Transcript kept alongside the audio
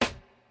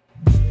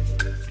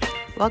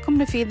Welcome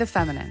to Feed the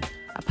Feminine,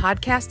 a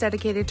podcast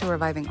dedicated to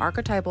reviving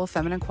archetypal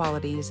feminine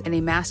qualities in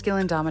a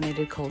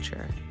masculine-dominated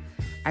culture.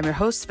 I'm your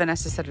host,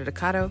 Vanessa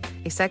Sededicato,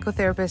 a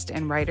psychotherapist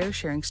and writer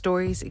sharing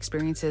stories,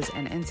 experiences,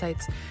 and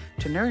insights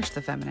to nourish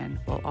the feminine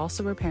while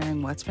also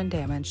repairing what's been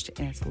damaged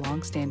in its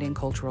long-standing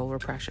cultural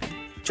repression.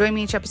 Join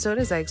me each episode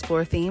as I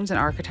explore themes and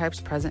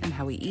archetypes present in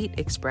how we eat,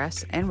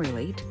 express, and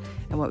relate,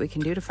 and what we can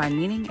do to find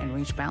meaning and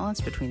reach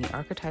balance between the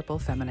archetypal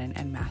feminine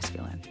and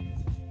masculine.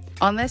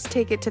 On this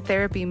Take It to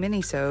Therapy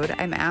minisode,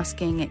 I'm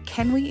asking,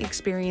 can we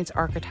experience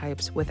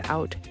archetypes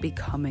without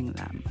becoming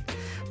them?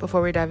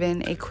 Before we dive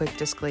in, a quick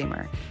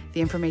disclaimer.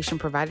 The information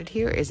provided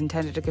here is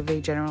intended to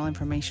convey general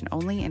information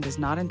only and does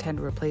not intend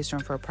to replace or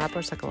infer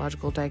proper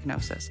psychological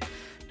diagnosis.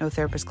 No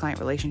therapist-client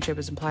relationship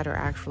is implied or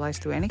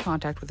actualized through any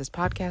contact with this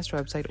podcast,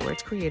 website, or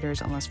its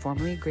creators unless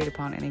formally agreed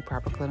upon in a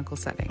proper clinical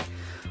setting.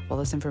 While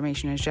this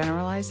information is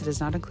generalized, it is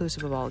not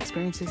inclusive of all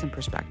experiences and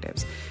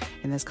perspectives.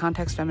 In this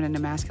context, feminine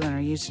and masculine are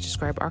used to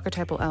describe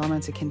archetypal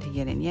elements akin to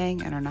yin and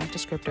yang and are not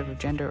descriptive of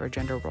gender or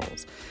gender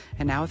roles.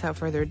 And now, without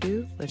further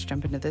ado, let's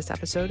jump into this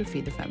episode of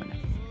Feed the Feminine.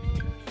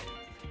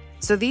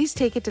 So these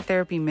Take It to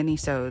Therapy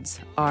minisodes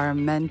are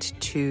meant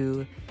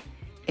to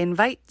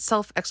invite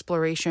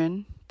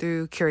self-exploration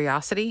through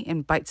curiosity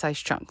in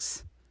bite-sized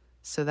chunks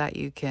so that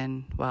you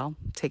can,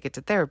 take it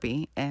to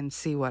therapy and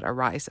see what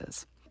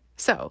arises.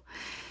 So,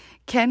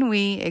 can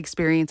we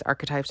experience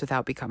archetypes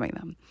without becoming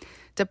them?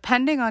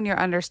 Depending on your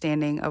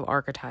understanding of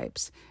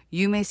archetypes,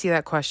 you may see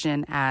that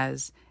question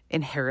as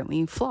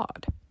inherently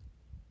flawed.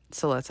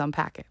 So let's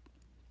unpack it.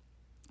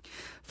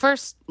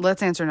 First,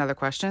 let's answer another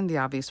question, the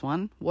obvious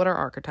one. What are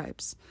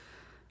archetypes?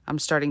 I'm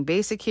starting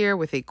basic here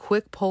with a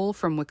quick poll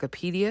from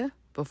Wikipedia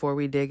before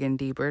we dig in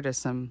deeper to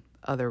some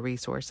other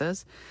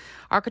resources.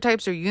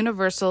 Archetypes are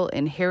universal,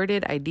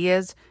 inherited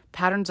ideas,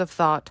 patterns of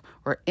thought,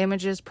 or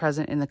images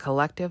present in the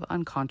collective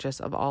unconscious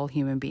of all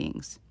human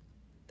beings.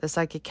 The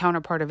psychic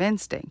counterpart of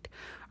instinct,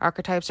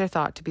 archetypes are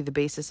thought to be the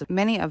basis of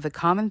many of the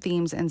common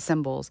themes and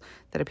symbols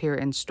that appear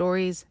in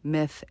stories,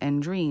 myth,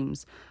 and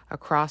dreams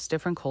across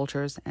different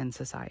cultures and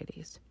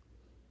societies.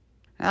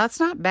 Now, that's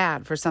not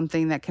bad for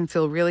something that can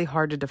feel really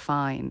hard to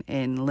define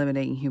in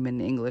limiting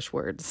human English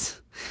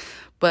words.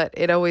 But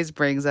it always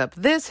brings up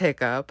this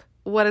hiccup.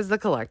 What is the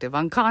collective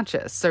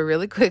unconscious? So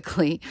really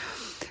quickly,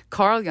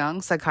 Carl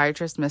Jung,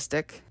 psychiatrist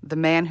mystic, the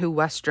man who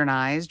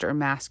westernized or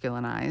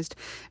masculinized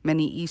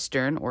many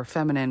Eastern or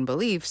feminine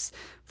beliefs,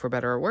 for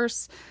better or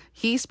worse,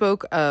 he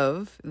spoke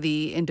of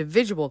the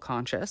individual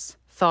conscious,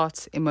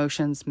 thoughts,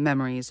 emotions,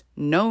 memories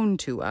known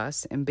to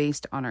us and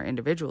based on our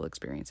individual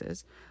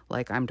experiences,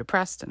 like I'm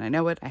depressed and I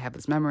know it, I have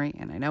this memory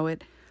and I know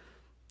it.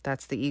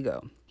 That's the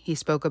ego. He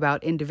spoke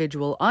about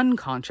individual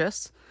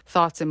unconscious,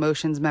 thoughts,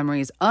 emotions,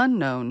 memories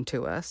unknown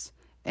to us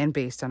and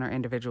based on our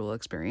individual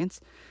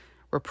experience.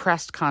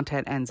 Repressed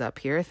content ends up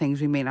here, things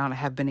we may not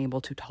have been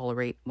able to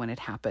tolerate when it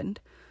happened.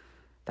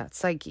 That's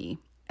psyche.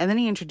 And then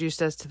he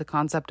introduced us to the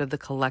concept of the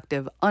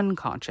collective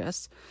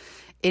unconscious,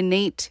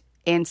 innate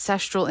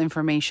ancestral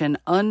information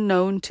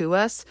unknown to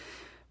us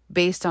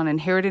based on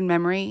inherited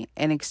memory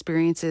and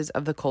experiences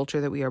of the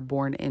culture that we are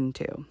born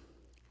into.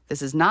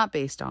 This is not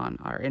based on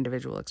our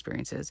individual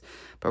experiences,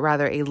 but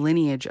rather a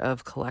lineage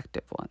of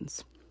collective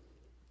ones.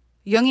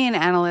 Jungian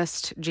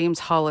analyst James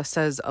Hollis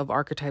says of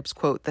archetypes,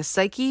 quote, "The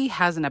psyche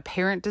has an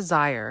apparent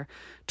desire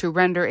to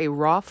render a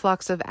raw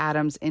flux of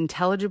atoms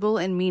intelligible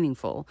and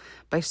meaningful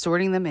by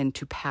sorting them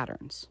into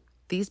patterns.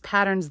 These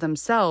patterns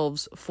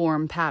themselves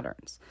form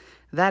patterns.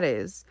 That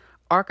is,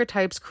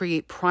 archetypes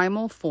create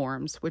primal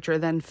forms which are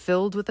then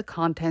filled with the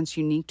contents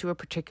unique to a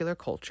particular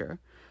culture,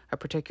 a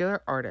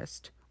particular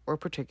artist, or a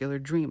particular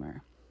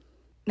dreamer."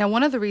 Now,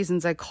 one of the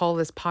reasons I call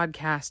this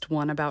podcast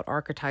one about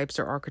archetypes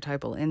or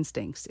archetypal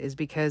instincts is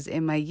because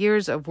in my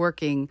years of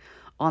working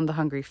on the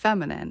hungry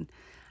feminine,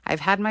 I've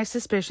had my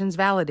suspicions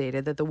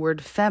validated that the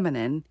word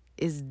feminine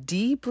is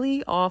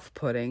deeply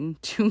off-putting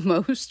to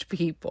most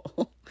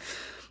people.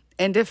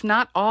 And if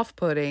not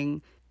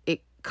off-putting,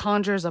 it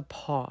conjures a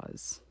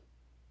pause.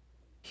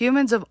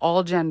 Humans of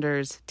all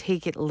genders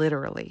take it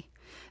literally.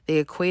 They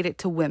equate it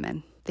to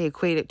women. They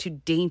equate it to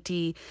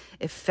dainty,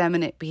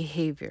 effeminate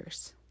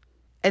behaviors.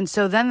 And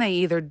so then they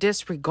either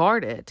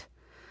disregard it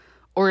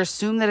or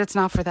assume that it's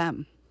not for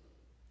them.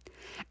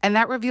 And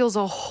that reveals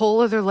a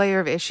whole other layer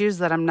of issues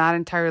that I'm not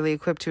entirely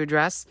equipped to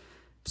address.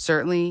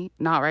 Certainly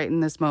not right in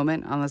this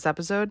moment on this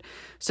episode.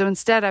 So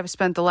instead, I've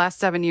spent the last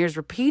 7 years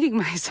repeating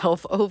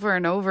myself over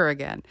and over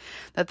again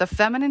that the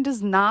feminine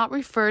does not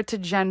refer to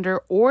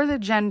gender or the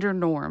gender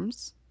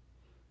norms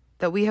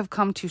that we have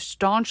come to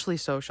staunchly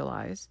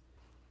socialize.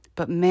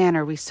 But man,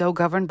 are we so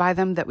governed by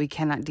them that we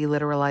cannot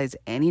deliteralize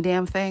any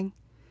damn thing?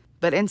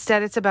 But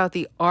instead, it's about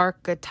the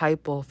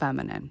archetypal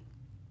feminine.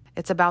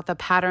 It's about the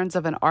patterns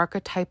of an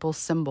archetypal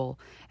symbol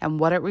and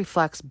what it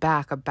reflects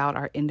back about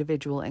our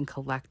individual and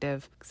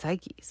collective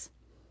psyches.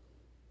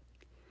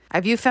 I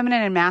view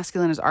feminine and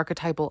masculine as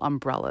archetypal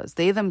umbrellas.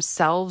 They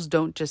themselves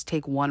don't just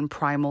take one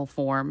primal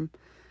form,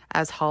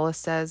 as Hollis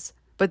says,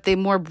 but they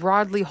more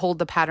broadly hold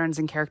the patterns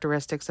and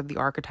characteristics of the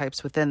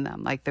archetypes within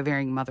them, like the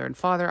varying mother and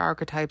father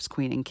archetypes,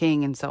 queen and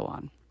king, and so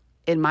on.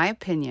 In my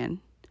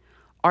opinion,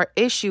 our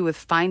issue with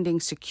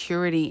finding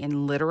security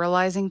in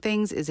literalizing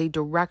things is a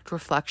direct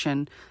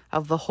reflection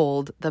of the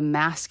hold the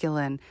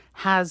masculine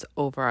has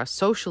over us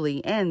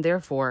socially and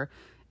therefore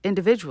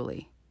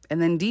individually,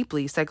 and then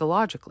deeply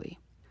psychologically.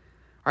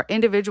 Our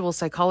individual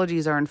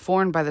psychologies are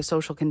informed by the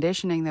social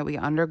conditioning that we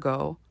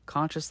undergo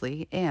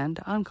consciously and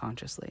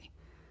unconsciously.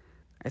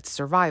 It's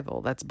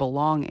survival, that's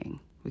belonging.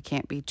 We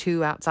can't be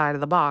too outside of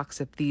the box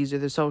if these are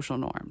the social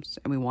norms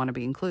and we want to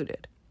be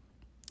included.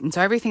 And so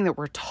everything that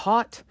we're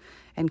taught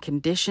and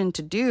conditioned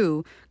to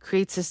do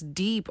creates this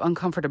deep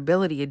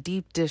uncomfortability, a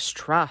deep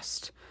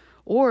distrust,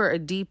 or a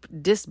deep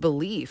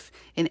disbelief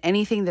in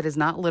anything that is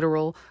not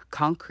literal,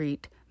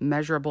 concrete,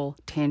 measurable,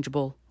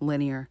 tangible,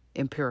 linear,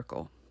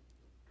 empirical.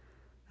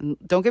 And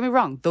don't get me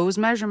wrong, those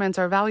measurements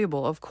are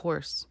valuable, of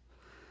course.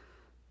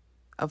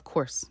 Of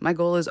course. My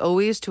goal is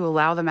always to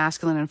allow the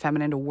masculine and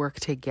feminine to work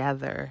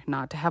together,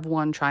 not to have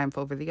one triumph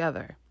over the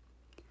other.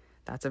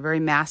 That's a very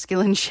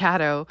masculine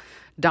shadow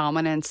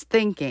dominance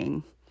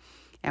thinking.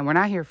 And we're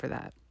not here for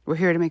that. We're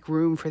here to make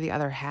room for the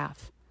other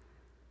half.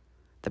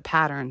 The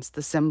patterns,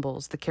 the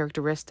symbols, the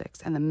characteristics,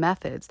 and the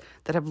methods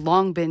that have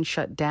long been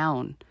shut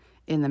down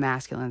in the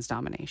masculine's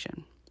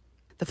domination.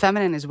 The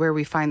feminine is where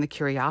we find the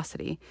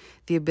curiosity,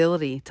 the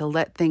ability to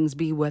let things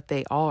be what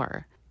they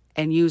are,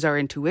 and use our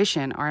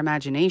intuition, our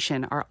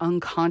imagination, our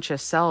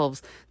unconscious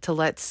selves to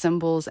let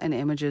symbols and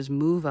images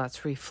move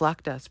us,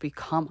 reflect us,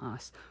 become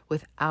us,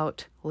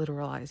 without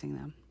literalizing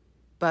them.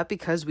 But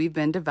because we've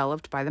been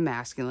developed by the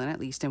masculine, at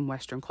least in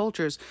Western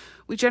cultures,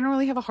 we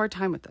generally have a hard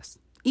time with this,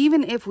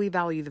 even if we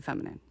value the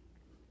feminine.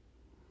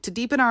 To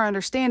deepen our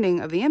understanding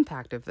of the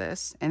impact of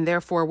this, and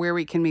therefore where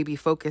we can maybe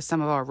focus some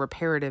of our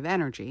reparative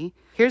energy,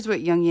 here's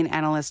what Jungian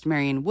analyst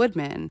Marion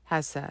Woodman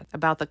has said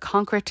about the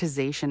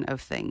concretization of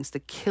things,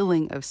 the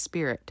killing of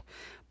spirit,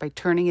 by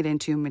turning it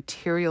into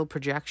material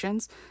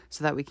projections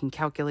so that we can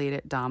calculate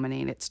it,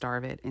 dominate it,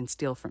 starve it, and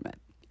steal from it.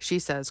 She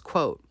says,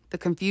 quote, "The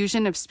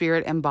confusion of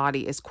spirit and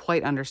body is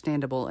quite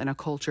understandable in a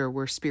culture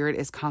where spirit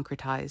is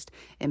concretized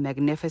in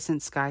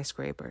magnificent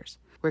skyscrapers,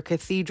 where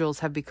cathedrals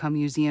have become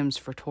museums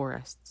for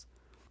tourists,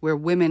 where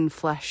women,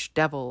 flesh,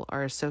 devil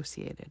are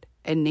associated,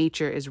 and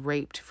nature is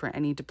raped for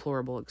any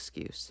deplorable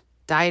excuse.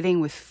 Dieting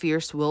with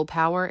fierce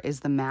willpower is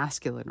the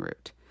masculine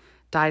route.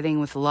 Dieting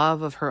with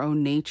love of her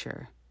own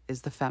nature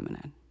is the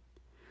feminine.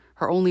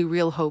 Her only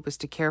real hope is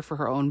to care for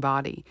her own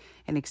body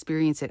and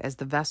experience it as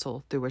the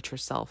vessel through which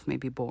herself may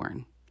be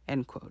born."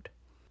 End quote.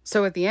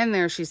 So at the end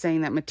there, she's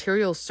saying that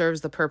material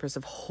serves the purpose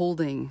of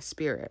holding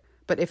spirit.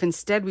 But if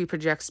instead we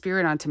project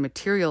spirit onto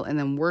material and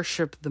then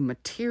worship the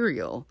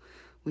material,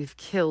 we've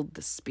killed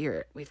the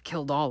spirit. We've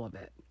killed all of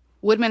it.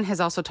 Woodman has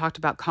also talked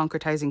about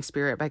concretizing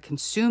spirit by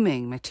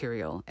consuming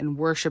material and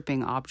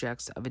worshiping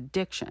objects of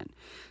addiction,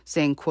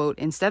 saying, quote,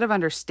 "Instead of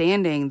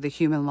understanding the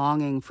human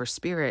longing for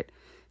spirit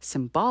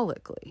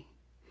symbolically,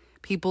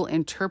 people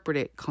interpret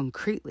it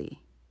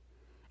concretely,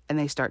 and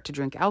they start to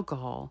drink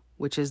alcohol,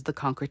 which is the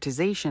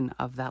concretization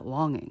of that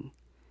longing,"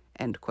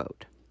 end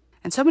quote.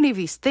 And so many of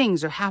these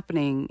things are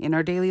happening in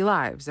our daily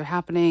lives. They're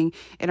happening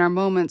in our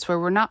moments where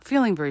we're not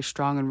feeling very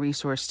strong and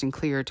resourced and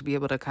clear to be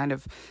able to kind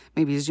of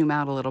maybe zoom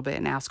out a little bit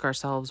and ask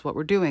ourselves what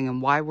we're doing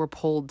and why we're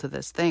pulled to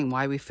this thing,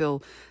 why we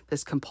feel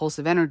this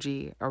compulsive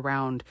energy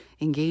around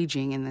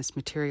engaging in this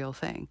material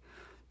thing.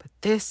 But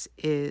this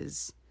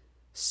is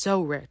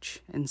so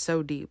rich and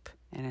so deep,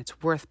 and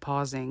it's worth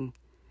pausing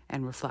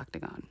and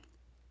reflecting on.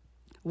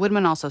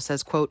 Woodman also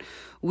says, quote,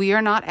 "We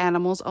are not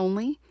animals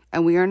only,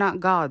 and we are not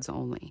gods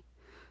only.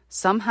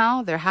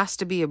 Somehow there has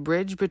to be a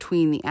bridge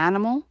between the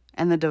animal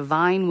and the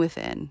divine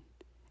within,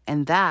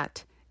 and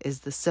that is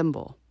the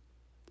symbol.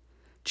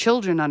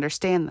 Children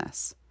understand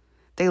this.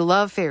 They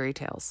love fairy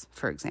tales,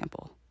 for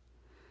example.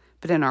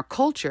 But in our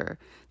culture,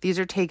 these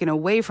are taken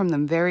away from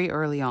them very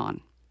early on.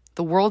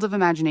 The world of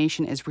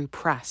imagination is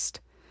repressed,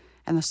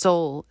 and the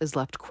soul is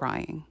left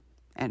crying,"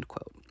 end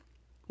quote.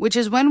 Which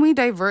is when we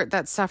divert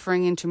that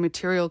suffering into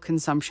material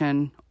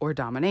consumption or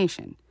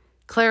domination,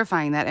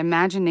 clarifying that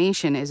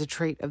imagination is a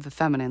trait of the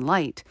feminine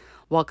light,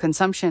 while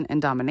consumption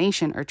and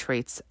domination are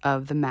traits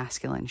of the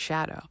masculine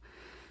shadow.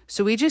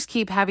 So we just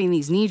keep having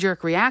these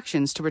knee-jerk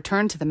reactions to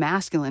return to the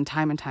masculine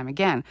time and time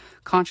again.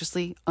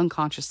 Consciously,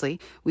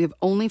 unconsciously, we have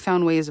only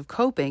found ways of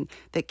coping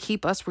that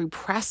keep us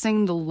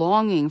repressing the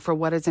longing for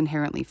what is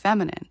inherently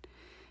feminine.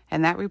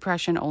 And that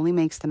repression only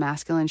makes the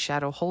masculine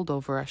shadow hold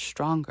over us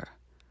stronger.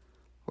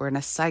 We're in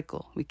a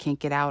cycle. We can't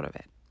get out of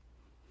it.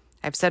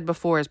 I've said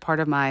before, as part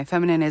of my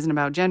Feminine Isn't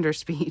About Gender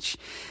speech,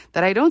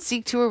 that I don't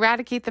seek to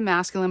eradicate the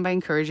masculine by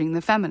encouraging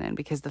the feminine,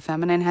 because the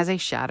feminine has a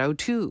shadow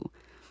too.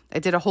 I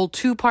did a whole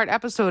 2-part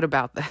episode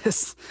about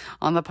this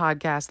on the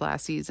podcast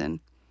last season.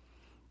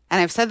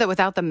 And I've said that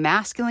without the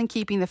masculine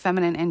keeping the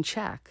feminine in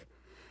check,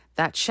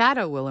 that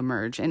shadow will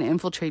emerge and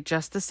infiltrate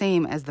just the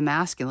same as the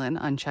masculine,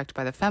 unchecked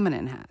by the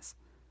feminine, has.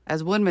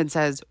 As Woodman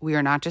says, we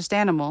are not just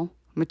animal,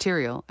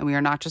 material, and we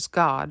are not just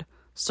God,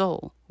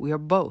 soul. We are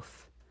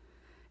both.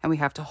 And we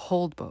have to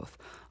hold both,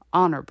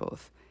 honor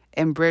both,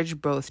 and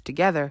bridge both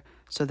together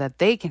so that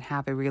they can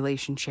have a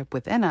relationship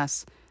within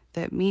us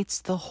that meets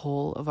the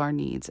whole of our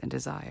needs and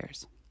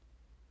desires.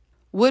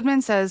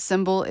 Woodman says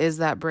symbol is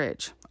that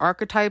bridge.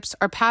 Archetypes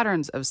are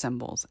patterns of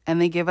symbols,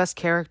 and they give us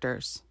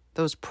characters,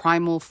 those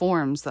primal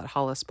forms that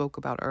Hala spoke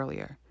about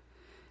earlier,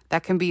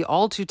 that can be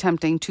all too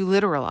tempting to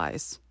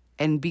literalize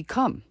and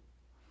become.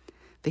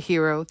 The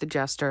hero, the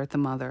jester, the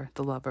mother,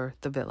 the lover,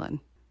 the villain.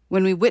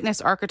 When we witness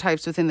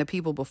archetypes within the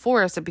people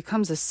before us, it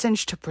becomes a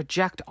cinch to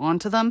project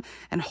onto them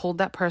and hold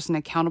that person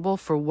accountable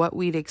for what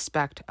we'd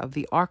expect of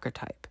the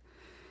archetype.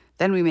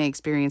 Then we may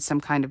experience some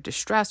kind of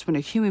distress when a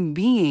human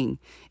being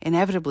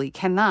inevitably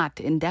cannot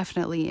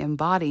indefinitely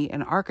embody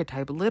an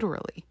archetype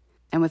literally.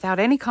 And without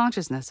any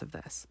consciousness of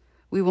this,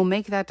 we will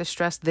make that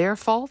distress their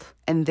fault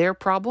and their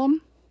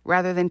problem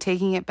rather than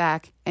taking it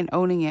back and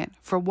owning it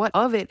for what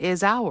of it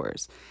is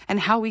ours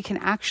and how we can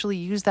actually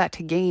use that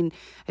to gain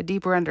a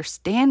deeper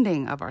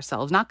understanding of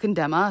ourselves. Not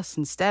condemn us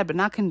instead, but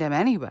not condemn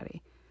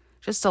anybody.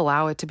 Just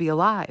allow it to be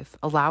alive.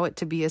 Allow it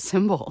to be a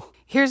symbol.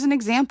 Here's an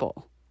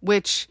example,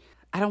 which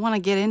I don't want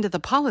to get into the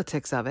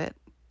politics of it,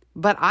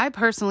 but I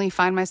personally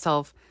find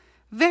myself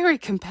very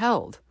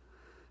compelled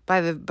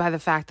by the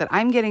fact that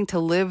I'm getting to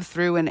live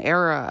through an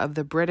era of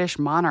the British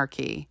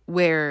monarchy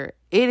where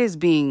it is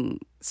being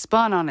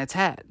spun on its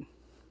head.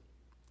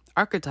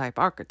 Archetype.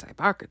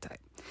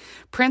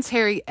 Prince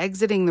Harry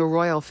exiting the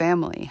royal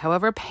family,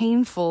 however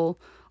painful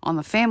on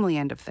the family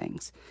end of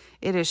things,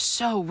 it is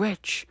so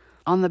rich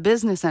on the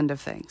business end of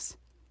things.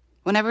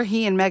 Whenever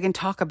he and Meghan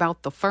talk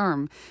about the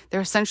firm, they're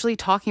essentially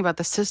talking about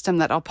the system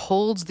that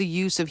upholds the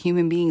use of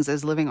human beings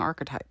as living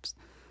archetypes.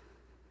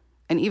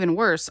 And even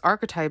worse,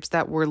 archetypes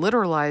that were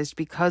literalized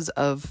because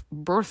of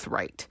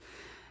birthright,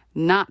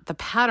 not the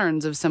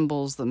patterns of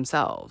symbols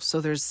themselves. So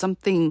there's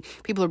something,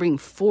 people are being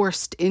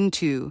forced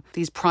into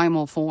these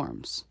primal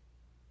forms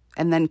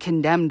and then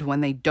condemned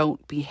when they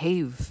don't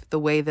behave the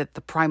way that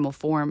the primal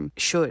form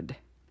should.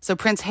 So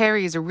Prince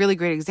Harry is a really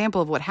great example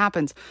of what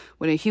happens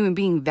when a human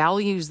being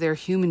values their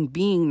human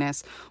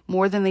beingness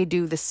more than they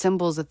do the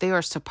symbols that they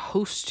are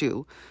supposed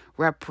to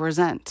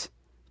represent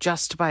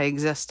just by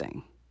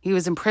existing. He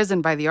was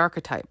imprisoned by the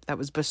archetype that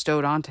was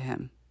bestowed onto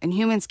him. And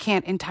humans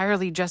can't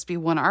entirely just be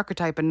one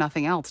archetype and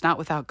nothing else, not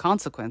without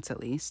consequence at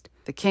least.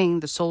 The king,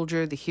 the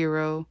soldier, the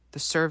hero, the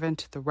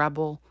servant, the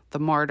rebel, the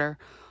martyr,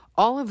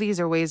 all of these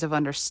are ways of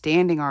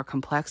understanding our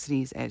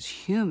complexities as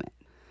human,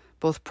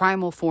 both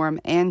primal form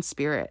and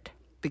spirit,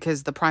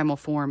 because the primal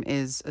form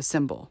is a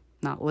symbol,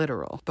 not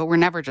literal. But we're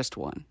never just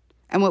one.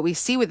 And what we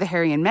see with the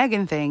Harry and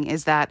Meghan thing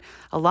is that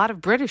a lot of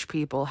British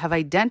people have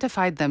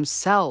identified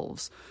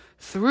themselves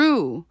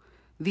through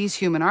these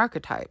human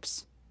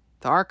archetypes,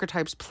 the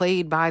archetypes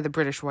played by the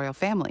British royal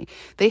family.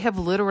 They have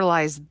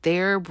literalized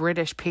their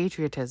British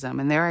patriotism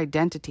and their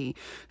identity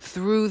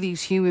through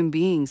these human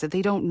beings that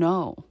they don't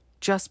know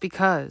just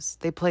because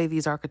they play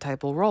these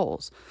archetypal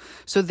roles.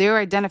 So their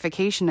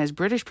identification as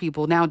British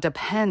people now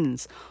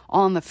depends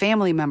on the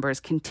family members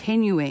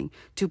continuing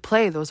to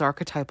play those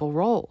archetypal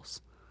roles,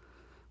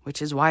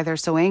 which is why they're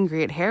so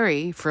angry at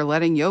Harry for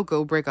letting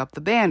Yoko break up the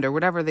band or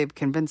whatever they've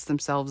convinced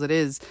themselves it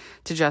is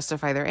to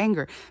justify their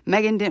anger.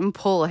 Meghan didn't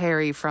pull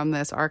Harry from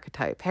this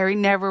archetype. Harry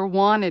never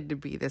wanted to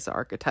be this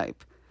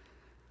archetype.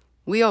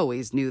 We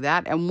always knew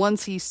that, and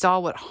once he saw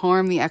what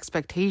harm the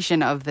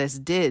expectation of this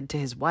did to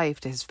his wife,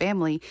 to his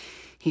family,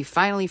 he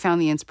finally found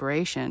the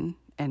inspiration,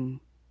 and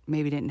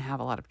maybe didn't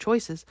have a lot of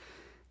choices,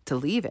 to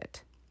leave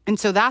it. And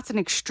so that's an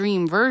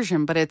extreme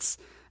version, but it's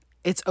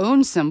its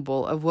own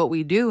symbol of what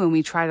we do when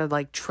we try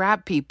to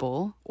trap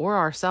people or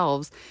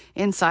ourselves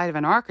inside of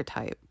an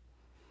archetype.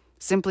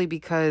 Simply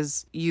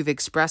because you've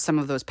expressed some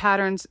of those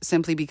patterns,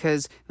 simply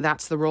because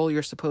that's the role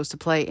you're supposed to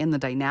play in the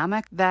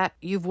dynamic that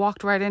you've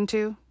walked right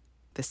into.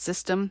 The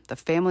system, the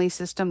family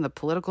system, the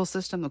political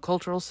system, the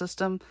cultural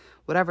system,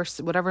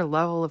 whatever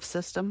level of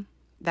system,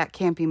 that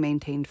can't be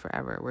maintained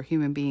forever. We're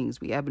human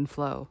beings. We ebb and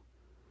flow.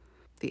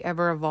 The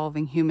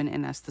ever-evolving human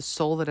in us, the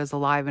soul that is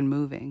alive and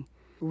moving,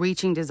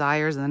 reaching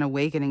desires and then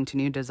awakening to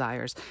new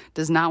desires,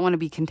 does not want to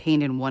be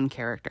contained in one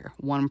character,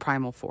 one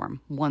primal form,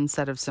 one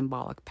set of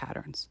symbolic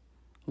patterns,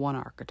 one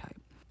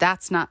archetype.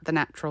 That's not the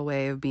natural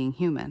way of being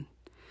human.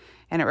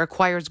 And it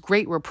requires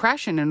great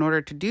repression in order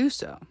to do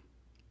so.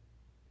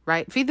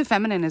 Right? Feed the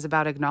Feminine is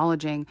about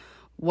acknowledging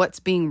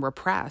what's being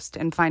repressed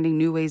and finding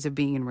new ways of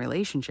being in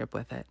relationship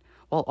with it,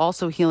 while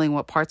also healing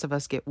what parts of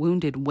us get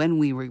wounded when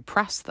we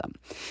repress them.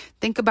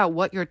 Think about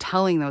what you're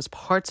telling those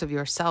parts of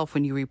yourself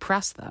when you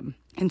repress them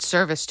in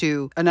service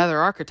to another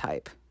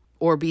archetype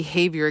or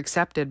behavior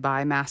accepted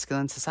by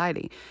masculine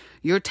society.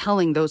 You're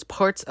telling those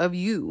parts of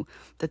you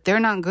that they're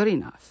not good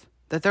enough,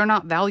 that they're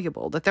not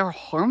valuable, that they're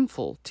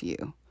harmful to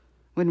you,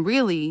 when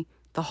really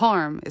the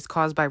harm is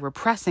caused by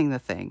repressing the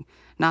thing,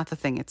 not the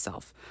thing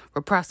itself.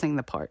 Repressing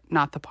the part,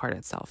 not the part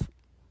itself.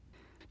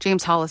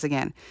 James Hollis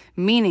again.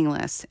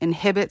 Meaningless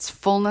inhibits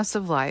fullness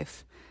of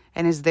life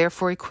and is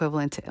therefore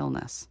equivalent to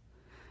illness.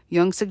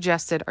 Jung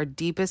suggested our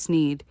deepest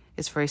need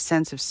is for a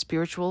sense of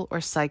spiritual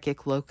or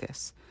psychic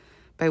locus,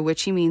 by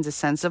which he means a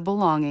sense of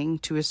belonging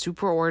to a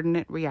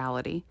superordinate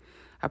reality,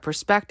 a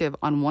perspective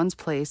on one's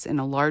place in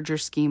a larger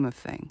scheme of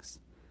things,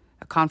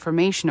 a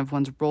confirmation of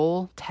one's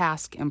role,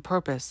 task, and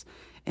purpose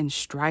in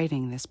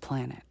striding this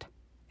planet."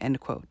 End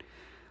quote.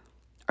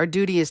 Our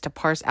duty is to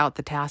parse out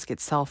the task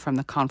itself from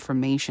the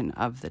confirmation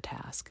of the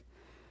task,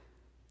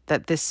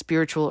 that this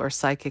spiritual or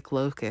psychic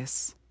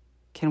locus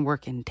can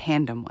work in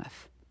tandem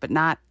with, but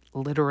not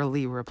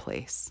literally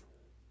replace.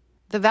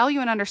 The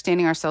value in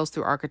understanding ourselves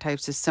through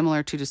archetypes is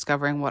similar to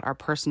discovering what our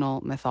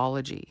personal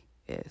mythology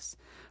is.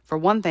 For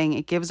one thing,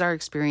 it gives our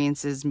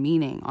experiences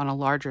meaning on a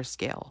larger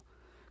scale,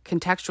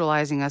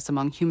 contextualizing us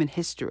among human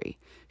history,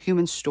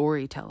 human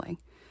storytelling,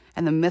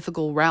 and the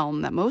mythical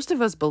realm that most of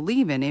us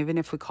believe in, even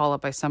if we call it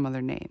by some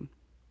other name.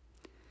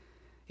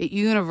 It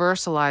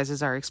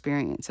universalizes our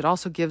experience. It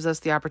also gives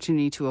us the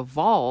opportunity to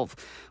evolve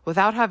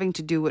without having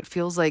to do what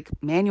feels like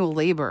manual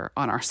labor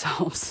on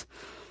ourselves.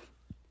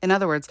 In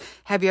other words,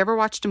 have you ever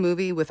watched a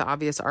movie with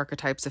obvious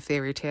archetypes, a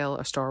fairy tale,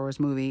 a Star Wars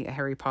movie, a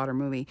Harry Potter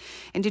movie,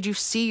 and did you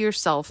see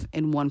yourself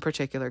in one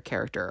particular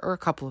character or a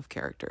couple of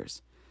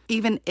characters,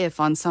 even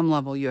if on some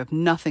level you have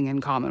nothing in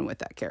common with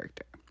that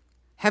character?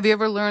 Have you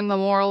ever learned the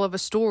moral of a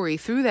story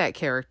through that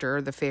character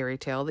or the fairy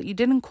tale that you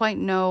didn't quite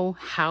know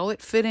how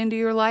it fit into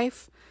your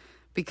life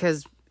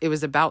because it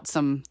was about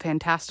some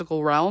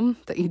fantastical realm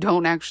that you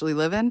don't actually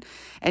live in,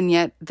 and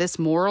yet this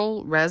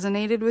moral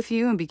resonated with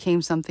you and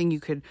became something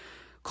you could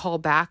call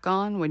back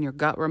on when your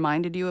gut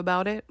reminded you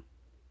about it?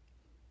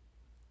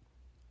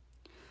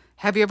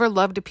 Have you ever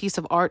loved a piece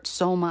of art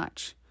so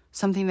much,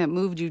 something that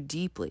moved you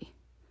deeply,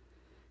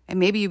 and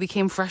maybe you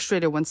became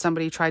frustrated when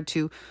somebody tried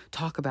to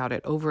talk about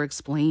it,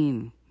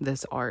 over-explain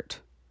this art,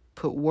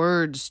 put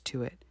words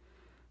to it,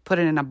 put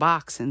it in a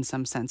box in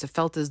some sense? It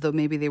felt as though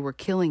maybe they were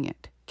killing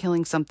it,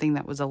 killing something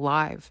that was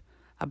alive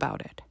about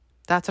it.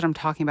 That's what I'm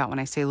talking about when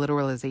I say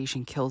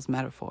literalization kills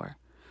metaphor.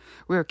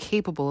 We are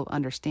capable of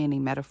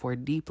understanding metaphor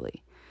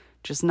deeply,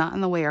 just not in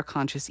the way our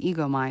conscious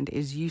ego mind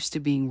is used to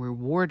being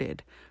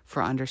rewarded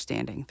for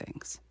understanding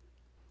things.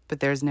 But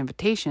there's an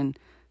invitation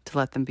to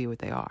let them be what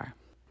they are.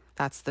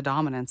 That's the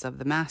dominance of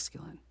the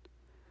masculine.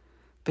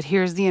 But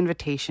here's the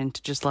invitation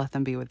to just let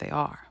them be what they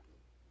are.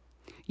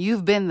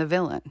 You've been the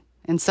villain.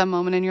 In some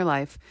moment in your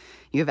life,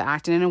 you have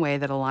acted in a way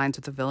that aligns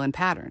with the villain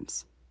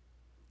patterns.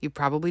 You've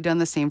probably done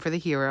the same for the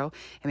hero,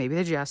 and maybe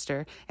the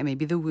jester, and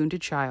maybe the wounded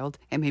child,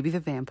 and maybe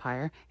the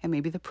vampire, and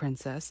maybe the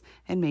princess,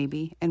 and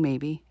maybe.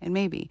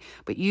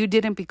 But you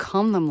didn't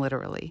become them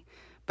literally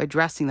by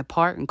dressing the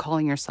part and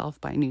calling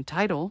yourself by a new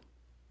title,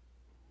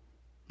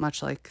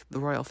 much like the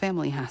royal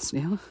family has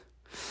to.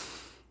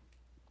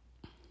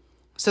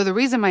 So the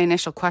reason my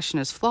initial question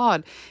is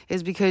flawed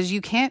is because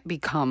you can't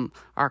become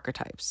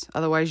archetypes.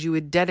 Otherwise, you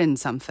would deaden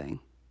something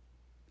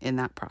in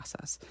that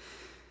process.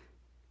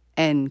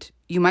 And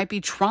you might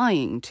be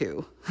trying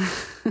to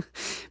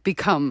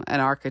become an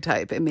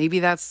archetype. And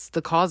maybe that's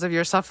the cause of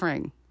your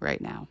suffering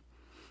right now.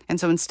 And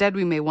so instead,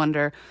 we may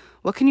wonder,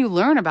 what can you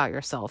learn about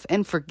yourself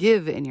and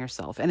forgive in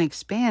yourself and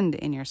expand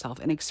in yourself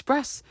and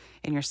express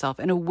in yourself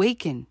and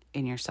awaken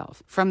in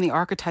yourself from the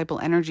archetypal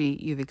energy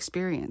you've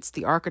experienced,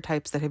 the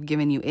archetypes that have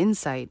given you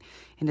insight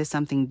into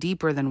something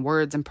deeper than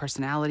words and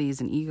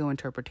personalities and ego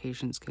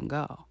interpretations can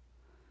go?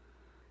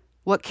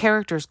 What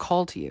characters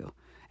call to you?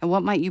 And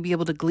what might you be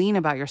able to glean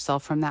about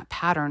yourself from that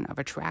pattern of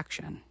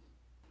attraction?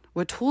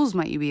 What tools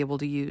might you be able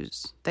to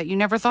use that you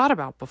never thought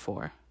about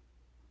before?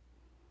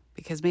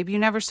 Because maybe you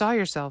never saw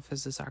yourself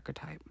as this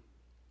archetype.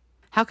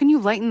 How can you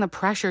lighten the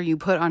pressure you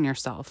put on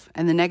yourself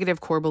and the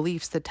negative core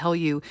beliefs that tell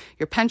you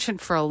your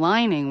penchant for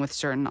aligning with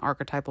certain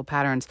archetypal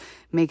patterns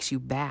makes you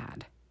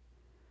bad?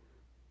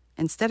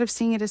 Instead of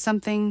seeing it as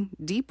something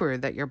deeper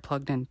that you're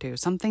plugged into,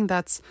 something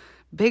that's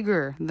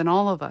bigger than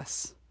all of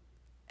us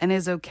and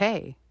is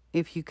okay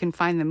if you can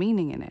find the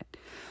meaning in it.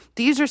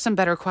 These are some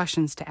better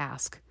questions to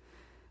ask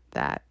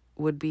that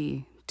would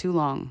be too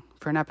long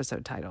for an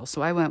episode title.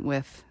 So I went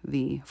with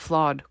the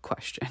flawed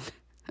question.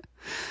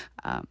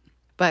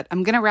 But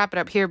I'm going to wrap it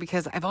up here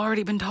because I've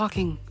already been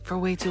talking for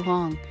way too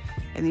long.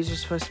 And these are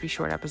supposed to be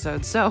short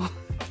episodes. So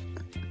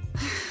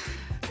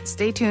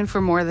stay tuned for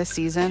more this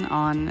season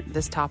on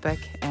this topic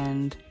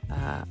and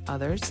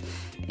others.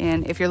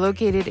 And if you're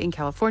located in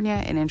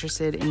California and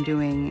interested in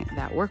doing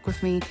that work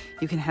with me,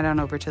 you can head on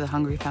over to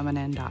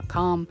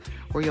thehungryfeminine.com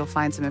where you'll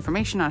find some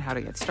information on how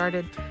to get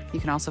started. You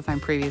can also find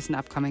previous and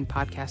upcoming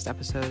podcast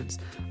episodes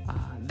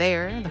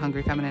there,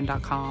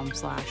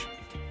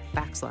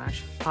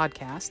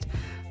 thehungryfeminine.com/podcast.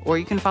 Or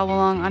you can follow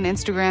along on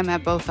Instagram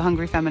at both The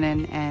Hungry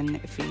Feminine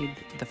and Feed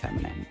the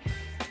Feminine.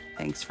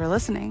 Thanks for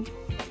listening.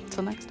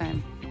 Until next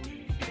time.